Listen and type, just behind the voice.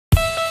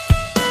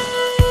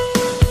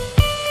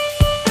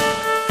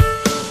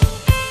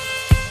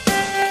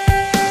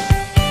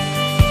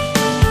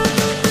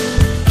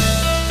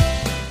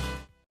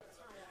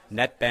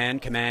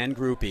Netband Command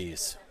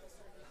groupies.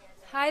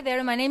 Hi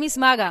there, my name is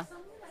Maga.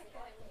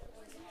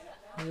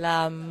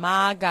 La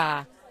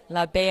Maga,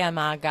 La Bea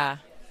Maga.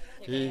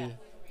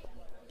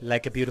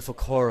 Like a beautiful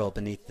coral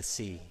beneath the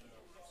sea.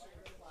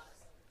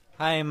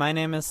 Hi, my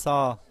name is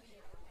Saul.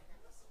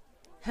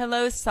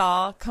 Hello,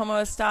 Saul.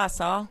 ¿Cómo está,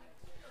 Saul?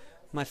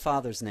 My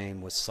father's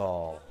name was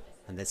Saul,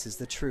 and this is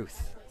the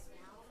truth.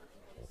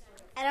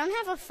 I don't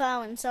have a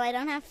phone, so I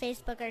don't have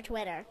Facebook or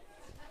Twitter.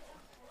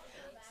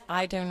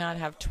 I do not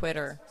have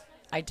Twitter.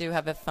 I do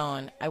have a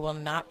phone. I will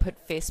not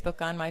put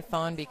Facebook on my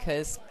phone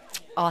because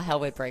all hell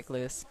would break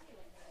loose.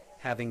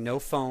 Having no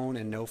phone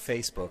and no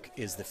Facebook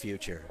is the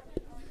future.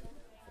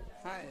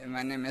 Hi,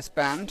 my name is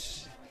Bernd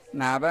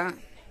Naber.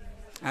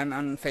 I'm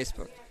on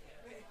Facebook.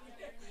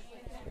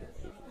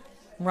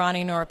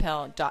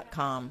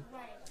 RonnieNorpel.com.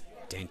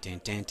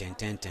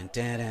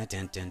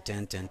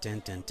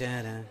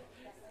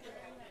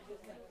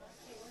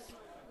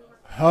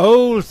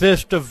 Hold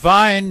this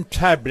divine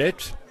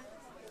tablet,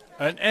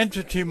 an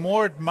entity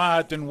more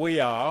admired than we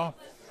are,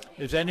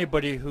 as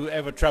anybody who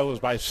ever travels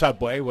by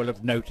subway will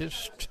have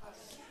noticed,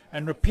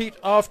 and repeat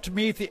after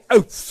me the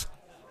oath.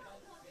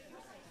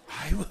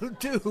 I will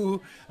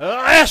do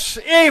less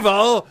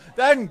evil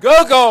than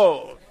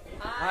Google.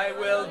 I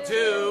will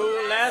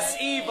do less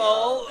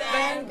evil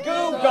than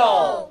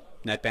Google.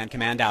 Netband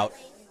Command out.